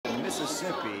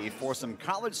Mississippi for some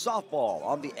college softball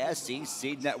on the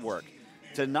SEC Network.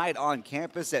 Tonight on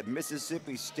campus at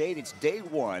Mississippi State, it's day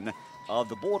one of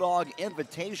the Bulldog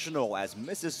Invitational as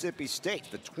Mississippi State,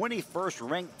 the 21st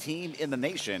ranked team in the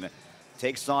nation,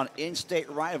 takes on in-state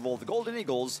rival, the Golden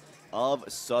Eagles of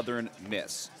Southern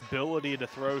Miss. Ability to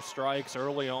throw strikes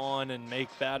early on and make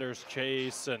batters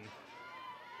chase, and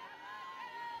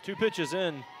 2 pitches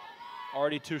in,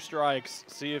 already 2 strikes.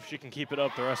 See if she can keep it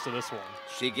up the rest of this one.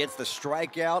 She gets the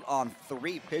strikeout on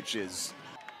 3 pitches.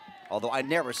 Although I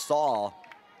never saw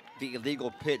the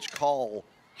illegal pitch call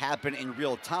happen in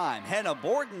real time. Hannah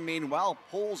Borden, meanwhile,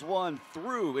 pulls one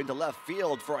through into left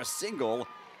field for a single.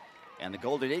 And the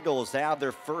Golden Eagles have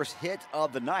their first hit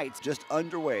of the night just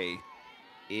underway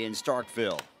in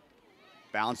Starkville.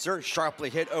 Bouncer sharply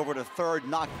hit over to third,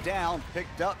 knocked down,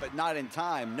 picked up but not in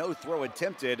time. No throw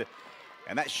attempted.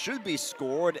 And that should be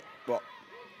scored. Well,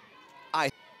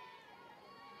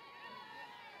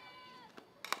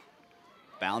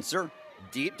 Bouncer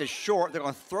deep to short. They're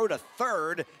going to throw to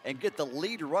third and get the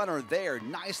lead runner there.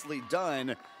 Nicely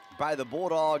done by the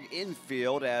Bulldog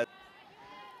infield. Add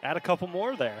a couple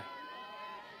more there.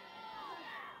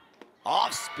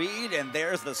 Off speed, and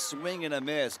there's the swing and a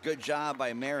miss. Good job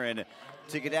by Marin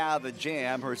to get out of the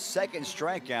jam. Her second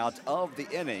strikeout of the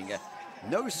inning.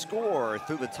 No score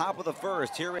through the top of the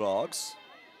first here at Bulldogs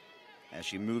as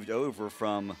she moved over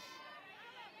from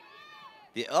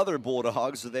the other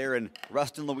Bulldogs there in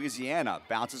Ruston, Louisiana.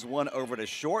 Bounces one over to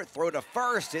short. Throw to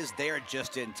first is there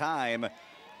just in time.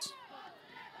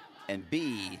 And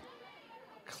B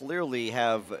clearly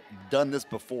have done this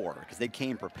before because they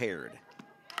came prepared.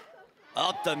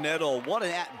 Up the middle, what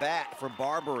an at-bat for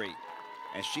Barbary.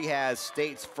 And she has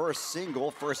State's first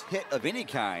single, first hit of any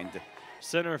kind.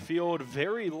 Center field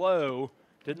very low.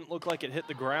 Didn't look like it hit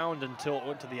the ground until it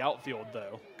went to the outfield,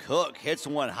 though. Cook hits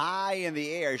one high in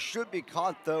the air. Should be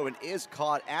caught, though, and is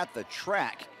caught at the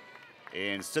track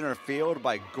in center field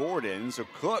by Gordon. So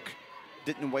Cook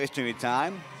didn't waste any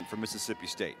time for Mississippi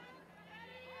State.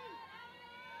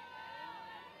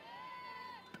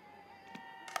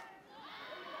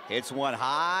 Hits one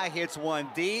high, hits one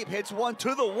deep, hits one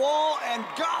to the wall, and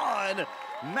gone!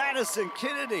 Madison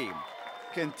Kennedy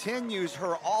continues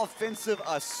her offensive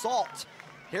assault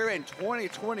here in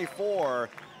 2024.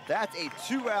 That's a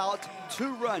 2-out,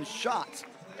 2-run shot.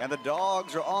 And the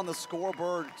Dogs are on the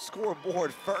scoreboard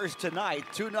first tonight,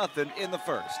 2-0 in the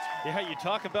first. Yeah, you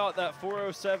talk about that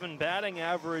 .407 batting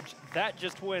average. That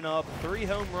just went up. 3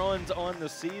 home runs on the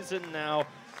season now.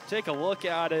 Take a look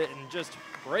at it and just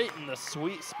right in the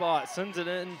sweet spot. Sends it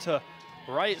into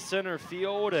right center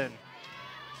field, and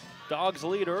Dogs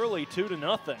lead early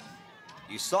 2-0.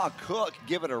 You saw Cook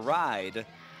give it a ride.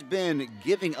 He's been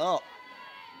giving up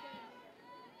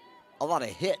a lot of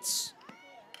hits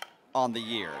on the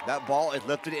year. That ball is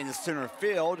lifted into center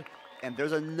field, and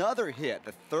there's another hit,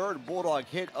 the third Bulldog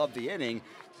hit of the inning.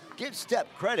 Give Step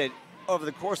credit over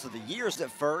the course of the years at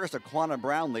first. Aquana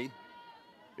Brownlee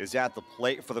is at the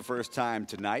plate for the first time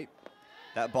tonight.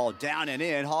 That ball down and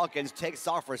in. Hawkins takes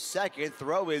off for second.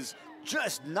 Throw is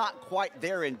just not quite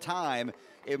there in time.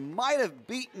 It might have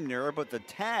beaten her, but the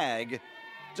tag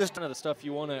just... One of the stuff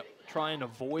you want to try and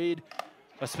avoid,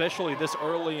 especially this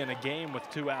early in a game with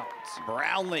 2 outs.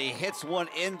 Brownlee hits one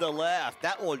into left.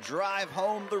 That will drive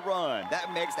home the run.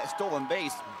 That makes that stolen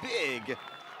base big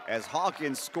as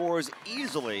Hawkins scores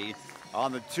easily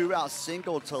on the 2-out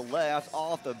single to left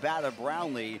off the bat of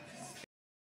Brownlee.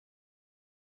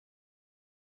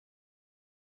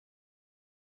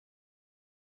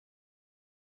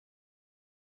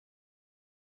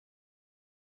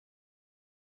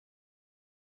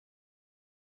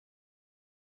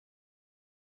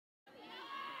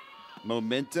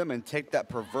 Momentum and take that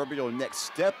proverbial next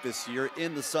step this year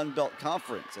in the Sun Belt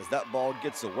Conference as that ball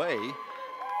gets away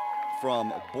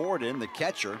from Borden, the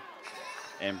catcher,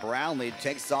 and Brownlee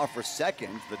takes off for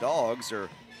second. The Dogs are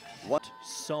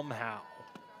somehow.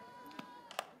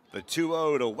 The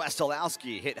 2-0 to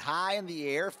Wesolowski, hit high in the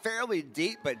air, fairly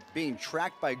deep, but being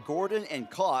tracked by Gordon and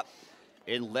caught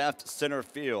in left center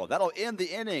field. That'll end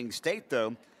the inning. State,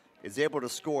 though, is able to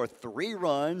score 3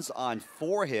 runs on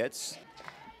 4 hits.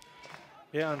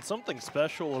 Yeah, and something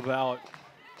special about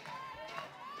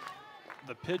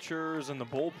the pitchers and the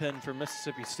bullpen for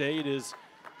Mississippi State is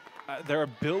their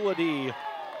ability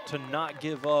to not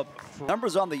give up.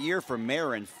 Numbers on the year for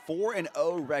Marin,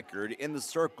 4-0 record in the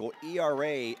circle,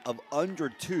 ERA of under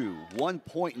 2,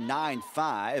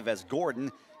 1.95 as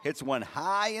Gordon hits one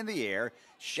high in the air,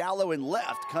 shallow and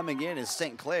left. Coming in is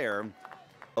St. Clair,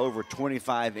 over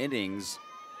 25 innings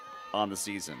on the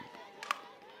season.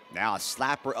 Now a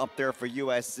slapper up there for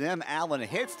USM. Allen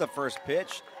hits the first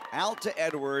pitch. Out to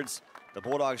Edwards. The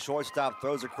Bulldogs shortstop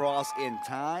throws across in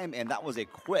time, and that was a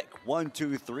quick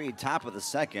 1-2-3 top of the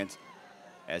second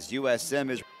as USM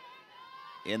is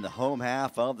in the home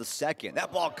half of the second.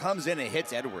 That ball comes in and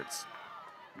hits Edwards.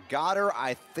 Got her,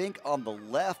 I think, on the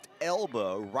left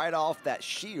elbow right off that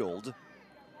shield,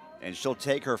 and she'll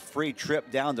take her free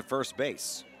trip down to first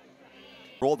base.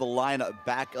 Roll the lineup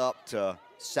back up to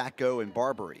Sacco and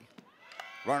Barbary.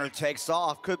 Runner takes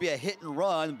off, could be a hit and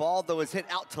run. Ball, though, is hit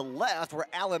out to left where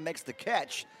Allen makes the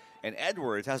catch, and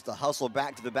Edwards has to hustle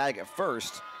back to the bag at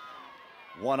first.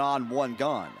 1 on, 1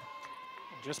 gone.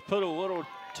 Just put a little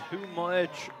too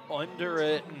much under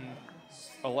it and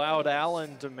allowed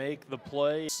Allen to make the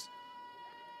play.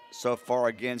 So far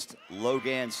against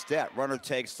Logan Stett. Runner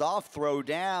takes off, throw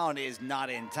down is not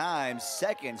in time.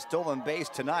 Second stolen base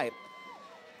tonight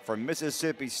for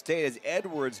Mississippi State as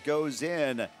Edwards goes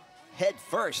in head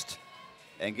first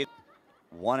and get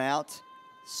 1 out.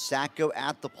 Sacco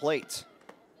at the plate.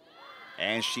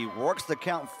 And she works the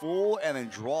count full and then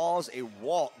draws a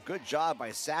walk. Good job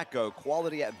by Sacco.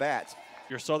 Quality at bat.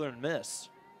 Your Southern Miss.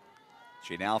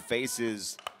 She now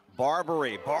faces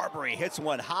Barbary. Barbary hits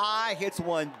one high, hits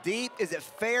one deep. Is it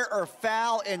fair or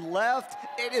foul in left?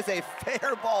 It is a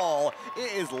fair ball.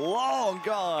 It is long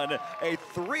gone. A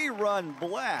 3-run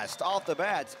blast off the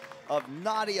bat of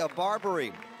Nadia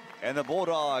Barbary. And the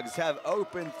Bulldogs have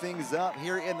opened things up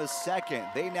here in the second.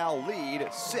 They now lead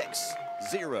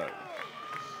 6-0.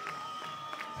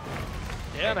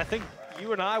 Yeah, and I think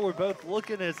you and I were both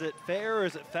looking, is it fair,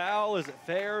 is it foul, is it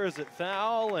fair, is it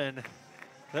foul? And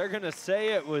they're going to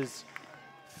say it was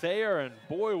fair, and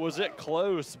boy, was it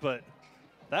close, but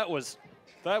that was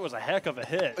a heck of a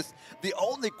hit. The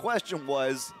only question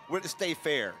was, would it stay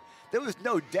fair? There was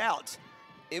no doubt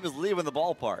it was leaving the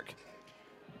ballpark.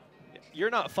 You're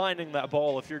not finding that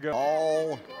ball if you're going.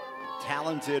 All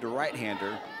talented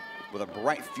right-hander with a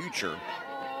bright future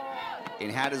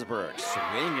in Hattiesburg.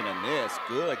 Swing and a miss.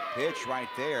 Good pitch right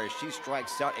there. She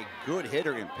strikes out a good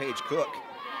hitter in Paige Cook.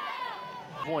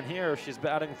 One here, she's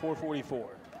batting .444.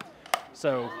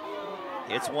 So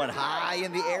it's one high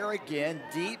in the air again,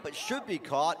 deep, but should be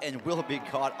caught and will be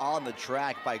caught on the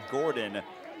track by Gordon.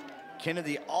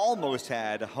 Kennedy almost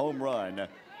had home run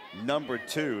number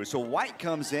 2. So White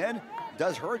comes in,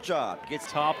 does her job.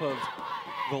 Gets top of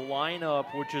the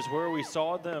lineup, which is where we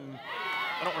saw them,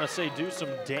 I don't want to say do some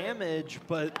damage,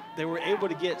 but they were able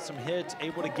to get some hits,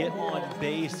 able to get on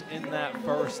base in that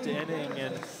first inning,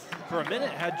 and for a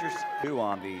minute had your...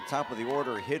 On the top of the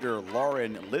order hitter,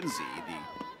 Lauren Lindsay,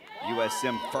 the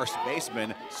USM first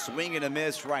baseman, swing and a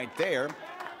miss right there.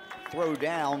 Throw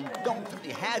down, don't think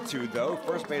he had to though.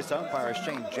 First base umpire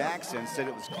Shane Jackson said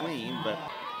it was clean, but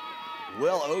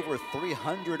well over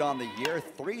 300 on the year,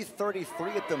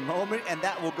 333 at the moment, and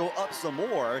that will go up some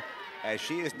more as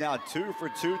she is now 2 for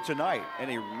 2 tonight,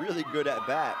 and a really good at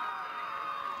bat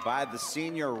by the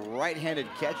senior right-handed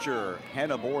catcher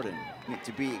Hannah Borden.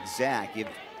 To be exact,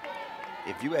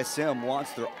 if USM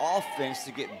wants their offense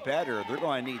to get better, they're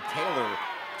going to need Taylor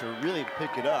to really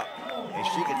pick it up. And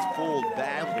she gets fooled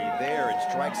badly there and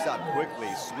strikes out quickly.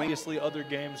 Obviously other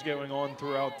games going on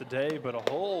throughout the day, but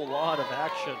a whole lot of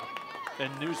action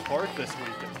in News Park this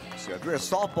weekend. So if you're a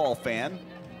softball fan,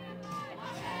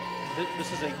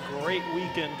 this is a great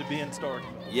weekend to be in Starkville.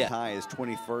 Yeah, high is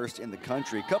 21st in the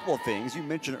country. A couple of things you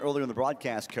mentioned earlier in the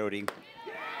broadcast, Cody.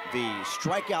 The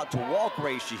strikeout to walk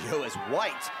ratio as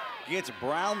White gets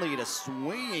Brownlee to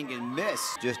swing and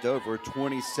miss just over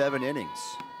 27 innings.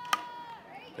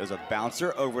 There's a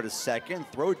bouncer over to second,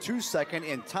 throw to second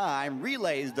in time.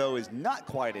 Relays, though, is not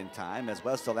quite in time as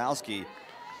Westelowski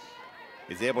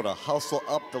is able to hustle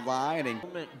up the line. And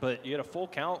but you had a full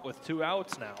count with 2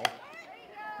 outs now.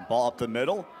 Ball up the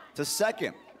middle to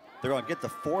second. They're going to get the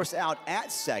force out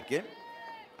at second.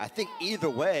 I think either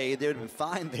way, they would have been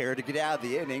fine there to get out of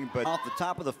the inning, but off the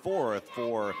top of the 4th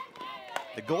for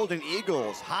the Golden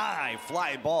Eagles. High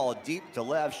fly ball deep to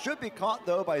left. Should be caught,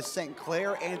 though, by St.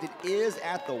 Clair, and it is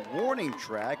at the warning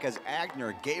track as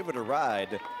Agner gave it a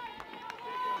ride.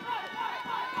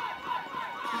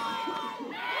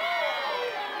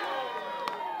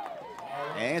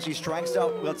 And she strikes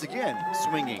out once again,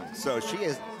 swinging. So she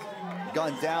has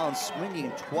gone down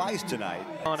swinging twice tonight.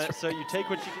 On it, so you take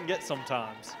what you can get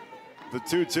sometimes. The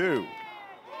 2-2.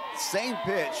 Same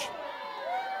pitch,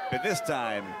 but this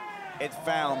time it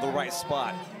found the right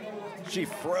spot. She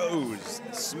froze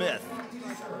Smith.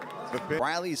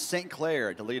 Riley St.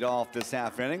 Clair to lead off this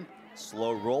half inning.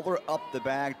 Slow roller up the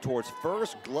bag towards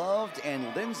first, gloved, and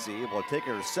Lindsay will take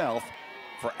it herself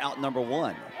for out number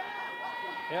 1.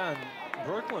 Yeah, and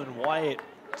Brooklyn White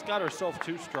She's got herself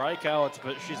 2 strikeouts,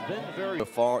 but she's been very... So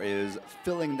far is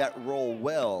filling that role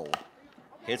well.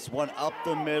 Hits one up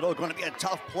the middle, going to be a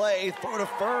tough play. Throw to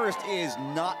first is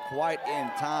not quite in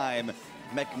time.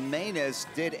 McManus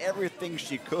did everything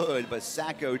she could, but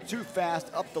Sacco too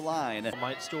fast up the line.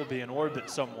 Might still be in orbit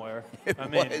somewhere. I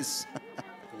mean, was.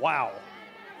 Wow.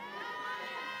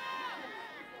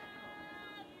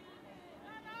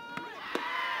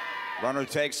 Runner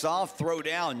takes off, throw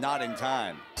down, not in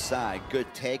time. Side,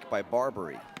 good take by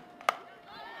Barbary.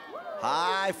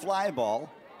 High fly ball,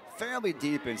 fairly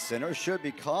deep in center, should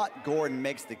be caught. Gordon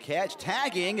makes the catch,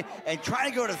 tagging and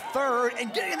trying to go to third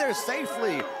and getting there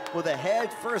safely with a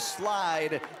head first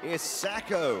slide is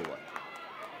Sacco.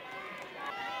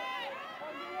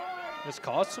 This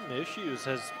caused some issues,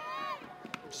 has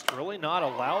just really not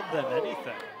allowed them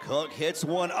anything. Cook hits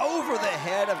one over the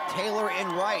head of Taylor in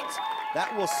right.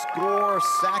 That will score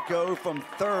Sacco from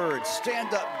third.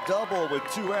 Stand-up double with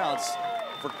 2 outs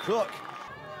for Cook.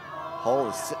 Hull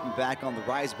is sitting back on the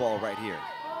rise ball right here.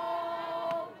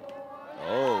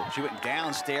 Oh, she went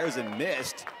downstairs and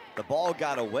missed. The ball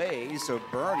got away, so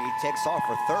Bernie takes off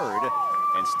for third.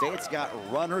 And State's got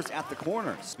runners at the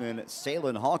corners. And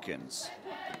Salyn Hawkins.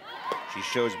 She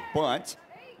shows bunt.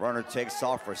 Runner takes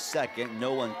off for second.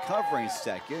 No one covering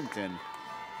second. And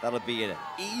that'll be an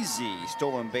easy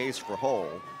stolen base for Hull.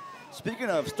 Speaking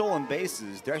of stolen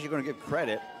bases, they're actually going to give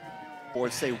credit or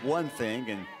say one thing,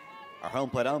 and our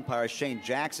home plate umpire, Shane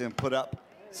Jackson, put up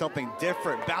something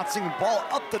different. Bouncing ball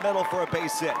up the middle for a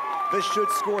base hit. This should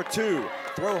score 2.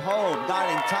 Throw home, not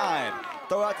in time.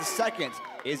 Throw out to second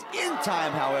is in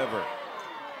time, however.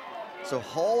 So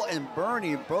Hull and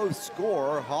Bernie both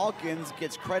score. Hawkins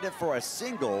gets credit for a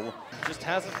single. Just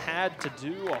hasn't had to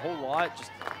do a whole lot,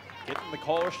 just getting the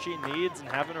calls she needs and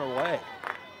having her way.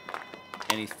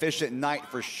 An efficient night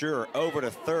for sure. Over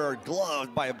to third,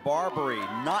 gloved by Barbary.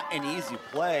 Not an easy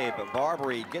play, but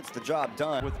Barbary gets the job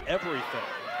done. With everything.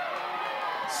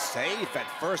 Safe at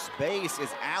first base is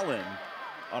Allen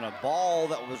on a ball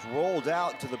that was rolled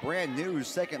out to the brand new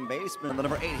second baseman, the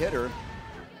number 8 hitter.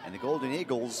 And the Golden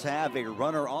Eagles have a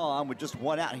runner on with just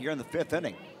 1 out here in the 5th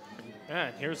inning. Yeah,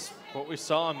 and here's what we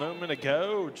saw a moment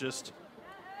ago, just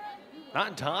not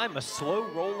in time, a slow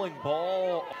rolling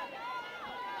ball.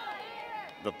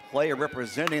 The player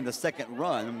representing the second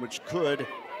run, which could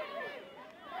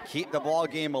keep the ball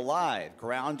game alive.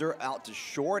 Grounder out to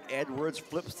short. Edwards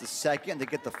flips to second to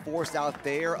get the force out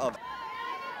there of...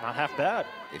 Not half bad.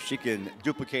 If she can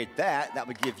duplicate that, that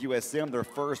would give USM their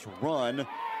first run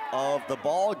of the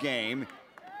ball game.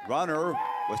 Runner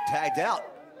was tagged out.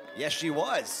 Yes, she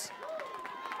was.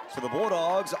 So the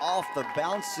Bulldogs, off the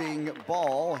bouncing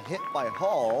ball hit by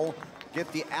Hall, get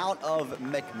the out of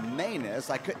McManus.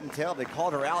 I couldn't tell if they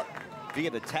called her out via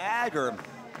the tag or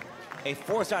a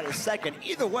force out at second.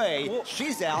 Either way,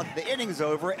 she's out, the inning's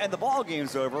over, and the ball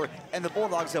game's over, and the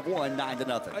Bulldogs have won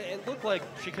 9-0. It looked like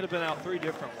she could have been out 3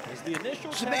 different ways. The initial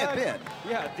tag. She may have been.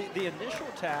 Yeah, the initial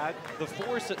tag, the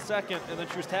force at second, and then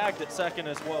she was tagged at second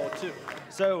as well, too.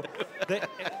 So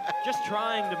just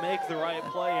trying to make the right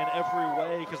play in every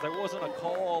way, because there wasn't a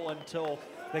call until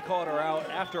they called her out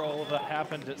after all of that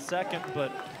happened at second.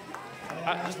 But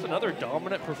just another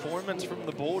dominant performance from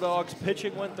the Bulldogs.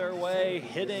 Pitching went their way.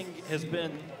 Hitting has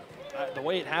been the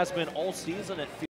way it has been all season.